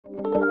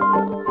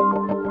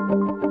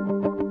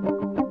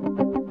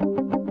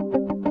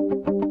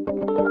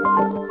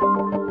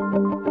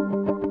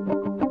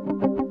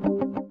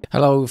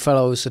Hello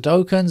fellow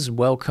Sudokans,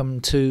 welcome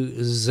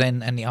to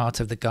Zen and the Art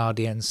of the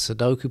Guardian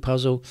Sudoku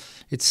puzzle.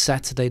 It's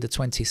Saturday the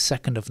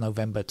 22nd of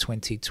November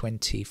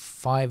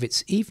 2025.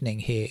 It's evening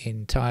here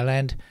in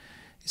Thailand.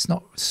 It's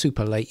not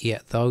super late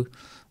yet though.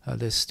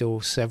 There's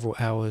still several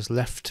hours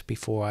left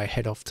before I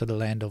head off to the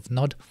land of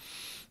Nod.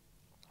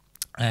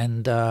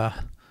 And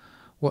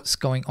what's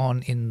going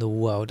on in the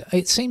world?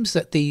 It seems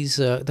that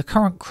the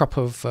current crop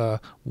of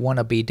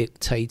wannabe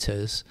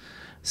dictators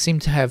seem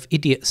to have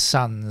idiot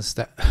sons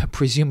that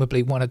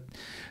presumably want to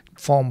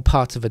form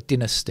part of a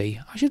dynasty.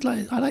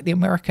 I like the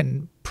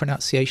American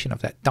pronunciation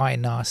of that,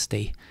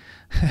 dynasty.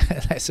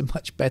 That's a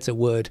much better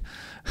word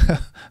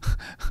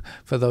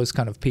for those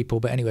kind of people.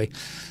 But anyway,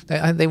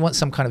 they want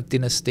some kind of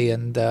dynasty,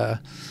 and the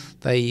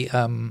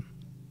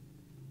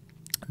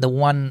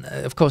one,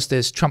 of course,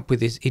 there's Trump with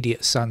his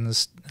idiot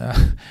sons,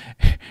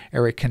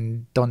 Eric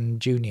and Don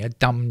Jr.,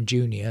 Dumb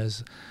Jr.,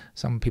 as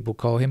some people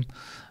call him.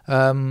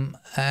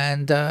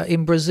 And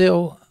in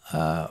Brazil,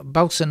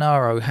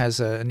 Bolsonaro has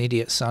an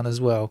idiot son as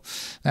well.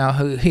 Now,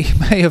 he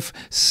may have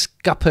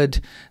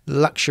scuppered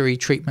luxury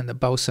treatment that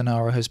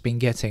Bolsonaro has been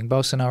getting.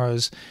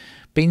 Bolsonaro's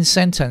been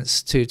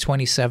sentenced to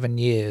 27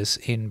 years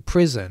in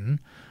prison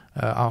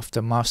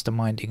after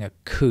masterminding a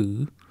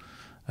coup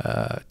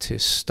to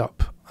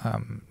stop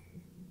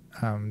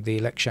the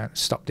election,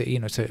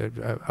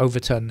 to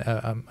overturn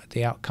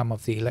the outcome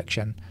of the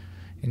election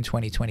in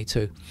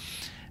 2022.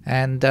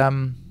 And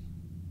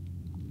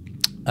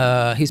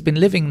he's been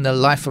living the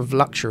life of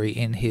luxury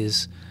in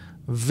his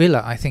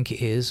villa, I think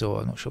it is,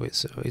 or I'm not sure.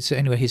 It's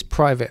anyway his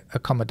private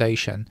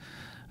accommodation,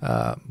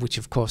 which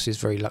of course is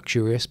very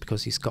luxurious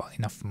because he's got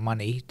enough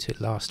money to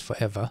last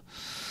forever.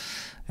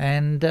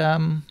 And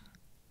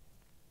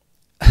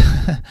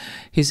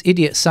his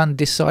idiot son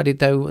decided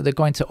they're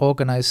going to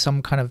organize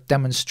some kind of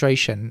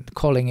demonstration,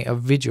 calling it a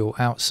vigil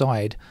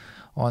outside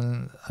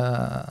on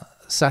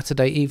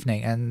Saturday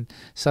evening, and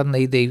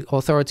suddenly the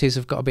authorities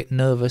have got a bit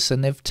nervous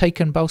and they've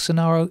taken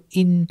Bolsonaro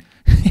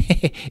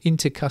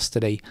into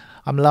custody.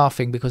 I'm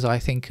laughing because I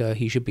think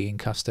he should be in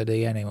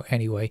custody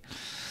anyway.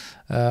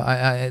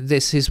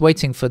 He's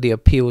waiting for the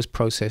appeals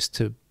process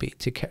to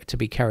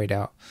be carried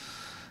out,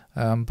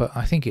 but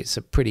I think it's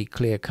a pretty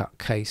clear-cut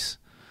case.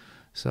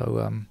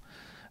 So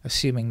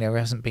assuming there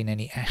hasn't been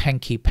any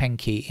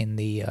hanky-panky in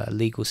the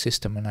legal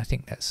system, and I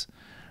think that's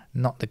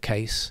not the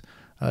case,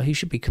 he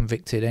should be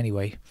convicted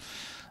anyway.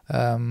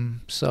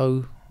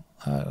 So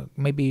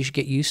maybe you should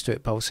get used to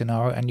it,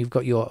 Bolsonaro, and you've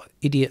got your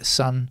idiot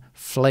son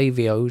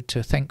Flavio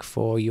to thank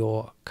for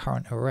your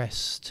current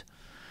arrest.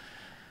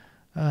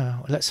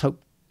 Let's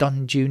hope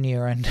Don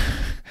Jr.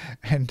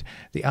 and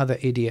the other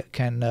idiot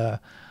can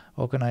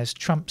organize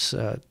Trump's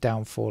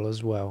downfall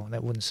as well.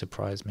 That wouldn't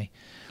surprise me.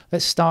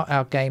 Let's start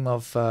our game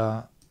of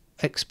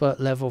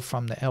expert level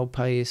from the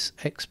País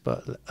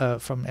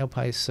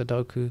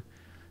Sudoku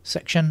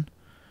section.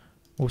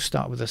 We'll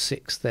start with a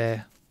 6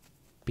 there,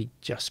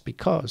 just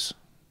because.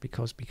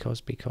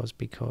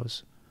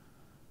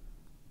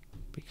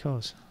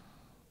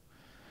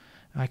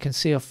 I can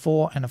see a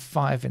 4 and a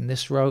 5 in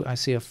this row. I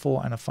see a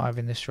 4 and a 5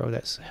 in this row.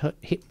 That's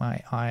hit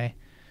my eye,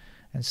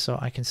 and so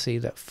I can see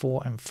that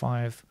 4 and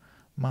 5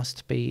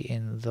 must be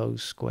in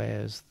those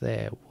squares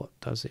there. What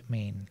does it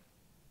mean?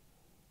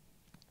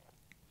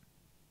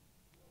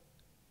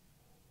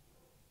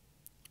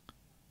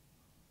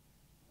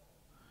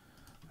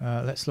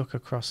 Let's look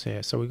across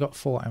here. So we've got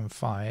 4 and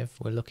 5.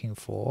 We're looking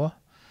for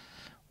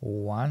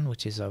 1,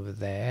 which is over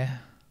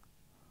there.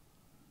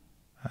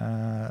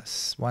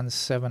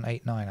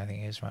 1789, I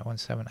think it is, right?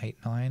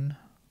 1789.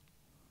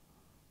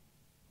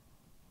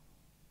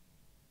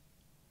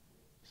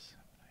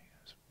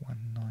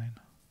 19.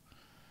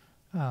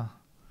 Ah,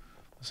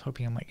 I was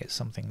hoping I might get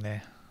something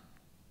there.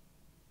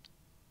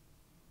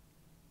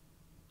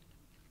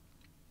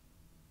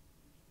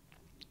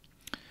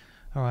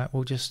 Alright,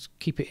 we'll just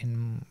keep it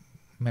in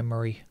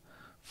memory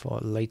for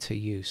later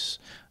use.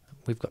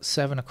 We've got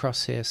 7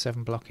 across here,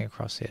 7 blocking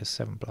across here,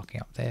 7 blocking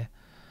up there.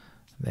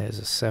 There's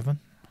a 7.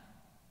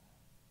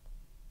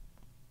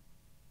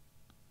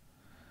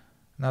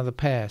 Another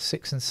pair,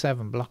 6 and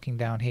 7 blocking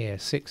down here,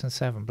 6 and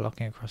 7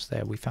 blocking across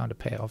there. We found a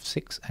pair of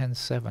 6 and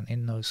 7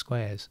 in those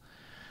squares.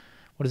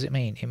 What does it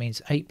mean? It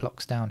means 8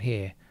 blocks down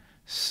here.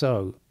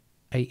 So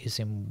 8 is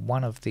in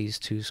one of these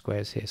 2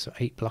 squares here. So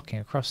 8 blocking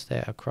across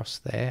there,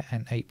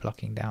 and 8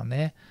 blocking down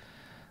there.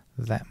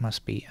 That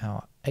must be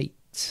our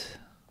 8.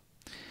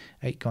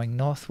 8 going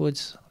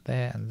northwards,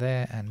 there,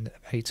 and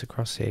 8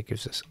 across here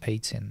gives us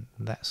 8 in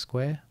that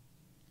square.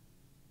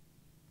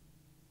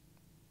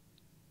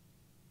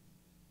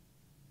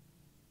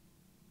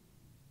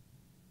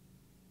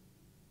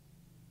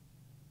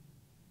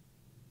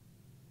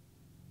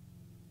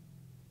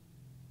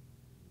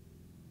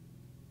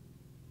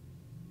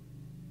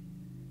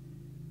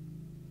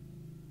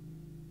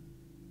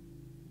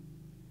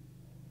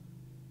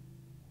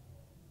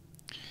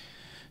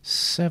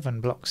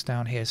 Seven blocks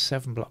down here,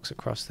 7 blocks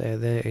across there.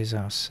 There is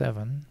our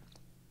 7.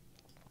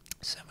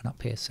 7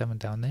 up here, 7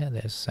 down there,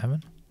 there's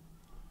 7.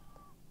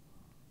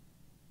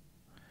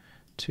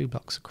 2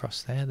 blocks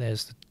across there,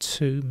 there's the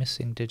 2,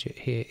 missing digit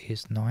here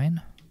is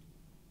 9.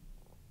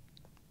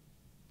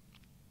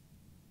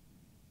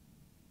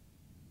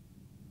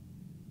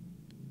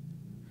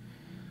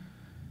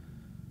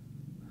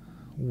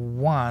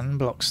 One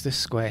blocks this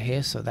square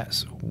here, so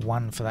that's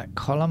 1 for that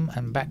column,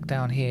 and back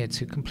down here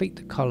to complete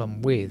the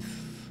column with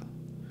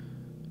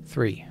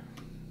 3.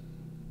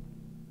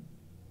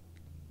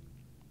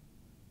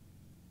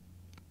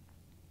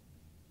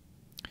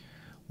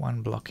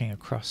 One blocking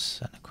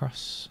across and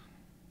across.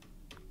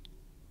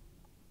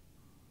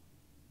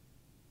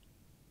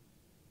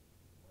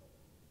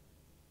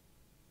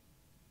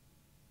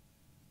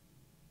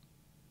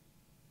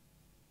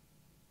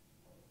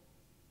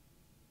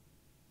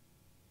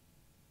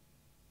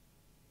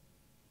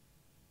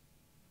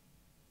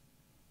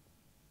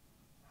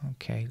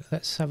 Okay,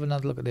 let's have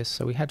another look at this.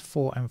 So we had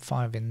 4 and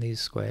 5 in these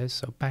squares.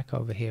 So back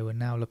over here, we're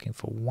now looking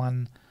for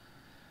 1,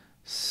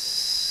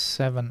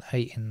 7,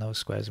 8 in those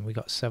squares. And we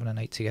got 7 and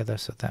 8 together,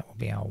 so that will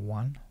be our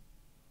 1.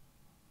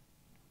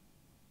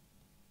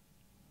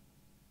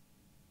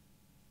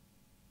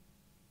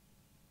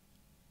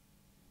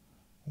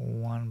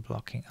 One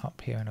blocking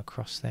up here and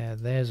across there.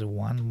 There's a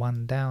 1.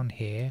 1 down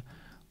here.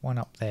 1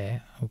 up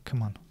there. Oh,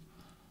 come on.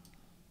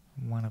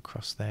 1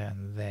 across there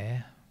and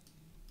there.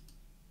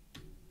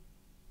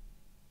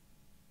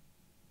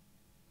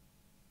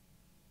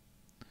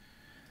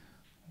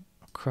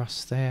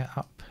 Across there,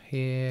 up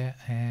here,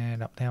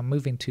 and up there. I'm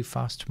moving too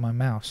fast for my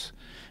mouse.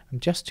 I'm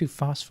just too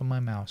fast for my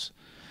mouse.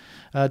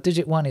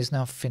 Digit 1 is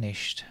now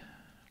finished.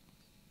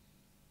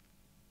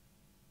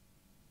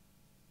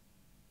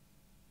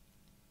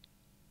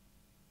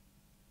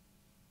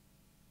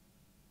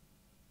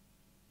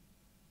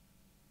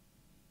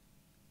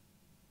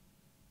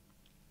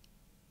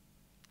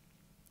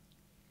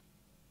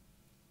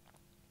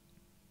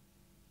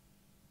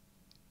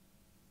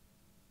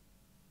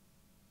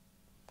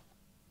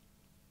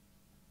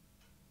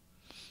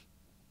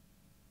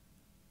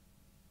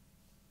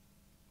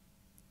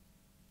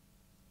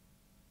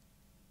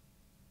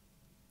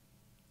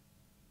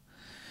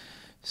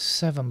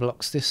 Seven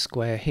blocks this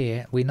square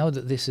here. We know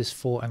that this is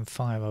 4 and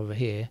 5 over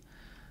here,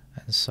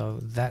 and so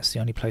that's the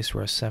only place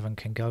where a 7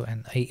 can go,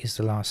 and 8 is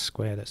the last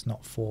square that's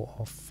not 4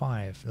 or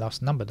 5.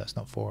 Last number that's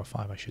not 4 or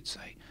 5, I should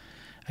say.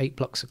 8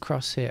 blocks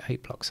across here,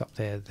 8 blocks up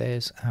there.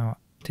 There's our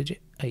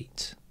digit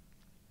 8.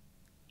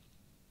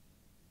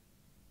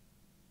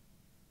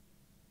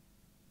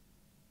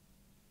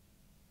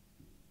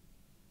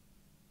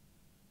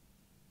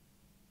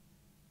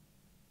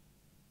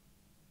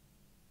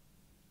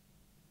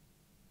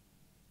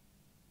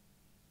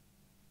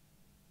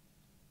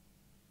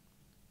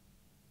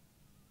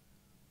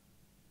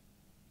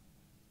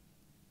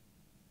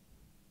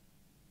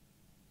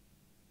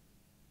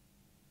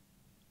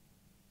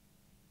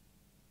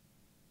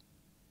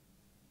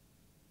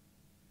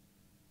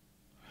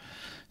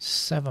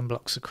 Seven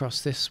blocks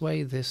across this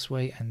way,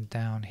 and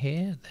down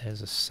here.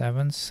 There's a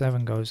 7.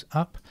 7 goes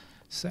up,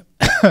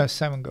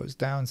 7 goes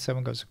down,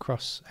 7 goes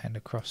across and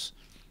across.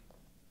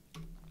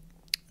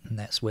 And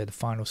that's where the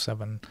final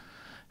 7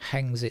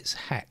 hangs its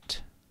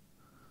hat.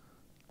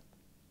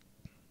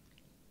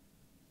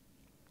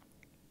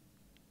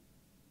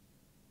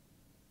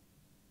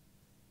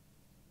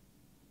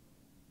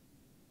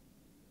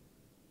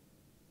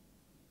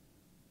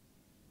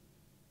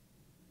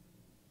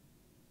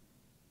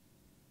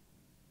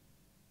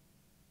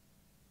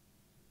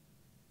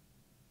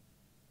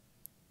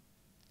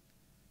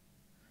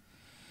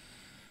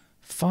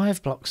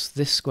 Five blocks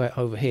this square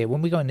over here.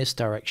 When we go in this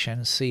direction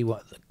and see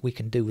what we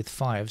can do with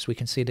 5s, we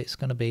can see that it's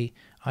going to be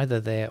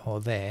either there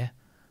or there.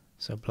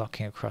 So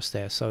blocking across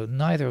there. So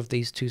neither of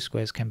these 2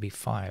 squares can be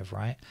 5,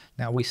 right?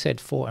 Now we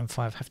said 4 and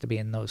 5 have to be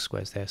in those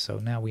squares there. So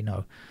now we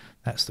know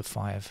that's the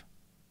 5.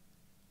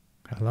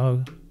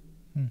 Hello?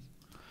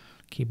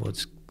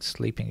 Keyboard's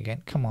sleeping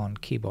again. Come on,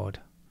 keyboard.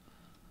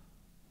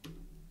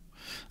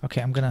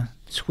 Okay, I'm going to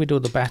twiddle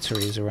the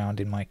batteries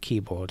around in my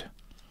keyboard.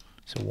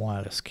 It's a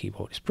wireless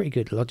keyboard. It's pretty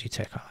good,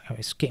 Logitech.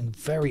 It's getting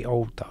very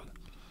old though.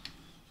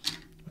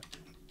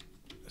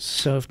 It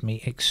served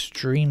me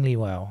extremely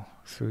well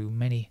through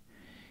many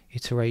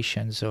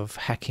iterations of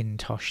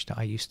Hackintosh that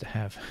I used to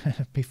have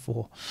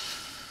before.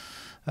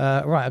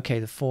 Right, okay,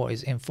 the 4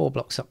 is in 4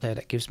 blocks up there.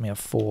 That gives me a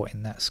 4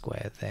 in that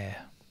square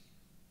there.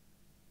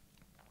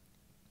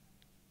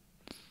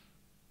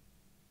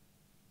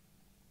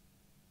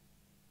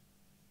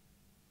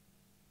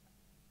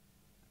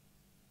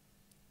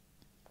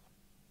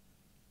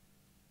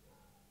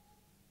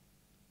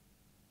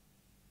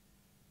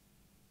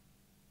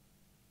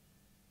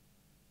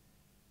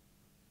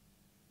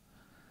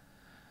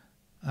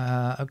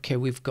 Okay,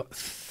 we've got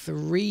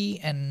 3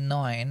 and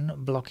 9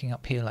 blocking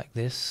up here like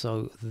this,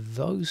 so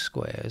those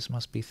squares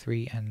must be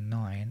 3 and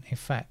 9. In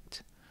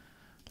fact,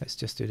 let's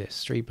just do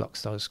this. 3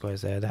 blocks those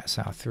squares there, that's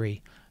our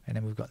 3. And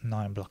then we've got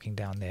 9 blocking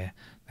down there.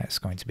 That's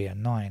going to be a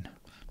 9.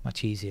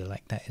 Much easier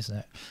like that, isn't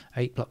it?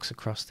 8 blocks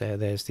across there,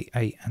 there's the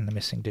 8, and the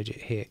missing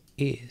digit here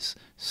is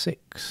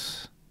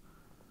 6.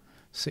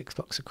 6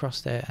 blocks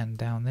across there, and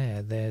down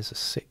there, there's a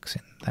 6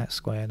 in that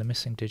square. The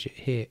missing digit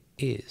here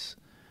is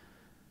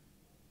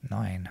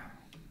 9.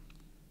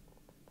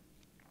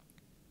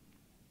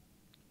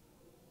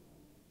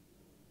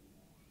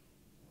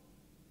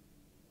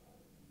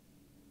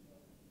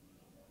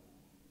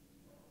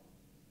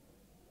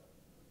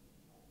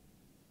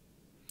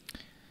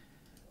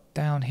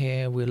 Down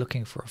here, we're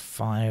looking for a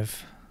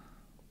 5.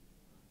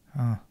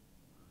 Oh,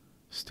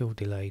 still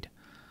delayed.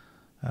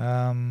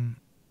 And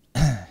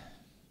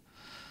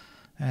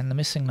the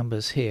missing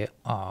numbers here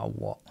are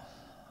what?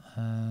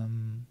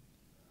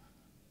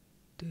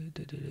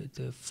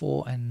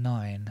 4 and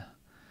 9.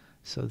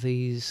 So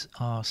these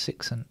are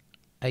 6 and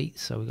 8.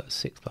 So we've got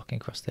 6 blocking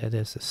across there.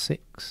 There's the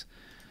 6.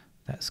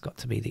 That's got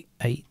to be the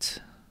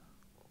 8.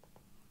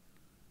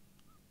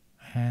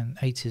 And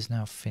 8 is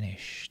now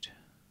finished.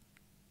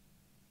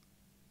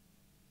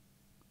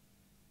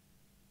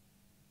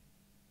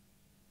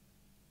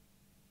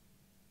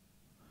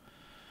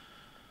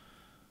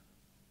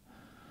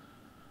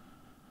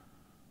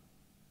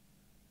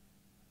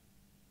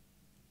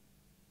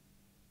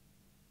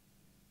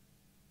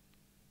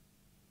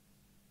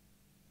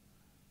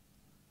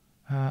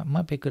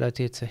 Might be a good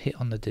idea to hit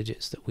on the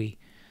digits that we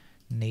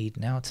need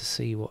now to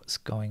see what's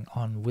going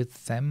on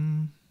with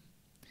them.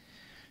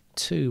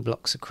 2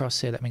 blocks across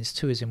here, that means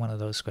 2 is in one of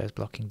those squares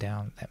blocking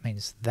down. That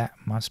means that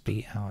must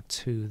be our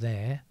 2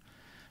 there.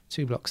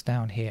 2 blocks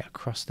down here,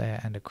 across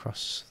there and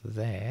across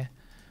there.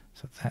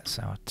 So that's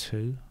our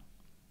 2.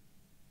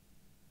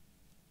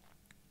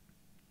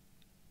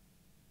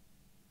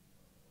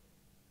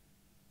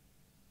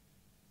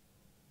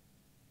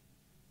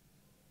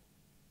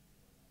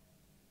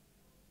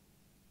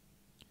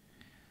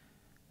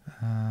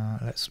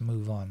 Let's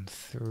move on.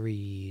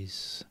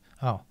 3s.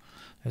 Oh,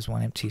 there's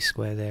one empty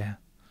square there.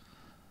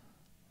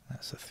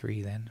 That's a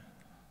 3 then.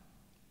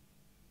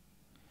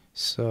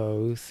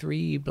 So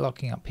 3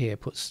 blocking up here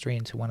puts 3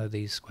 into one of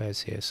these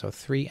squares here. So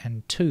 3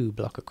 and 2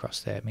 block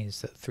across there. It means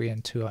that 3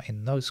 and 2 are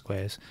in those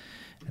squares.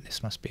 And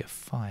this must be a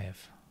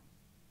 5.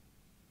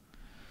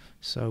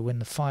 So when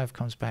the 5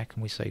 comes back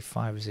and we say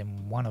 5 is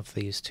in one of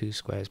these 2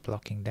 squares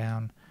blocking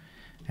down,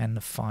 and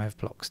the 5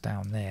 blocks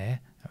down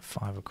there,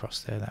 5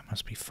 across there, that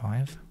must be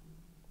 5.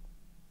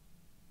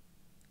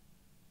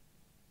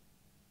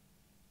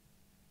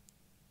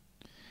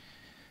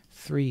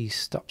 Three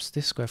stops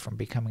this square from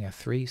becoming a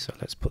 3, so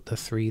let's put the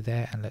 3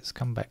 there, and let's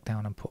come back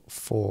down and put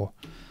 4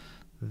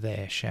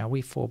 there, shall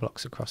we? 4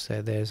 blocks across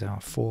there, there's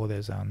our 4,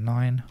 there's our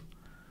 9.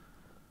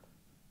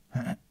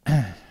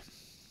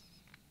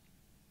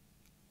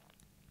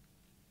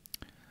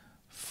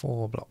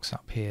 4 blocks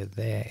up here,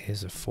 there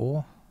is a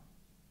 4.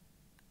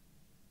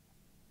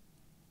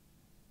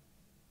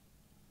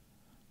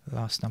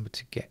 Last number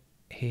to get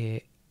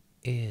here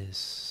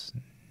is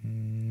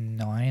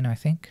 9, I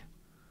think.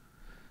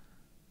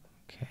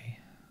 Okay.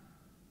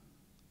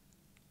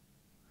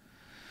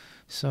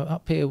 So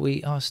up here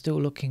we are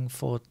still looking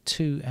for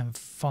 2 and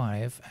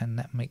 5, and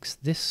that makes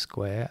this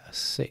square a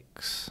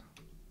 6.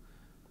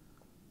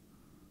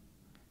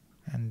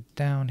 And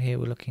down here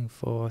we're looking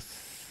for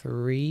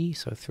 3,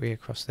 so 3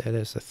 across there,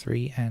 there's a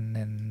 3, and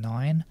then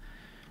 9.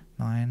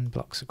 9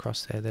 blocks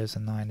across there, there's a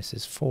 9, this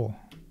is 4.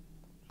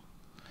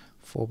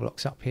 4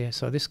 blocks up here,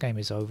 so this game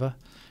is over.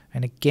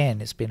 And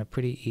again, it's been a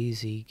pretty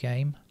easy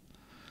game,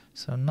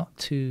 so not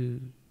too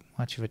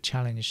much of a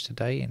challenge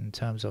today in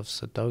terms of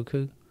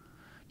Sudoku.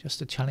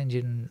 Just a challenge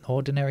in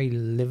ordinary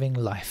living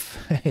life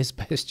as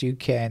best you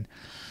can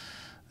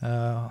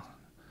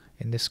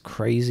in this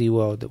crazy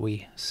world that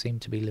we seem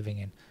to be living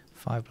in.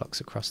 5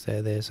 blocks across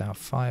there, there's our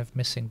 5.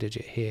 Missing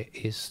digit here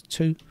is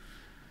 2.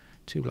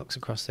 2 blocks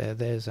across there,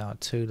 there's our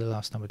 2. The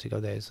last number to go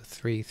there is a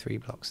 3. 3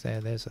 blocks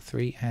there, there's a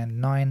 3, and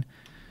 9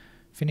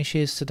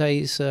 finishes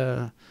today's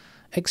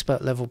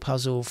expert level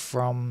puzzle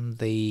from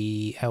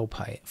the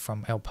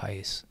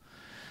País.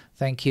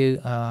 Thank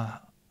you.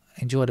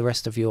 Enjoy the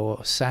rest of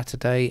your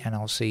Saturday, and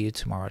I'll see you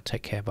tomorrow.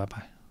 Take care. Bye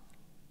bye.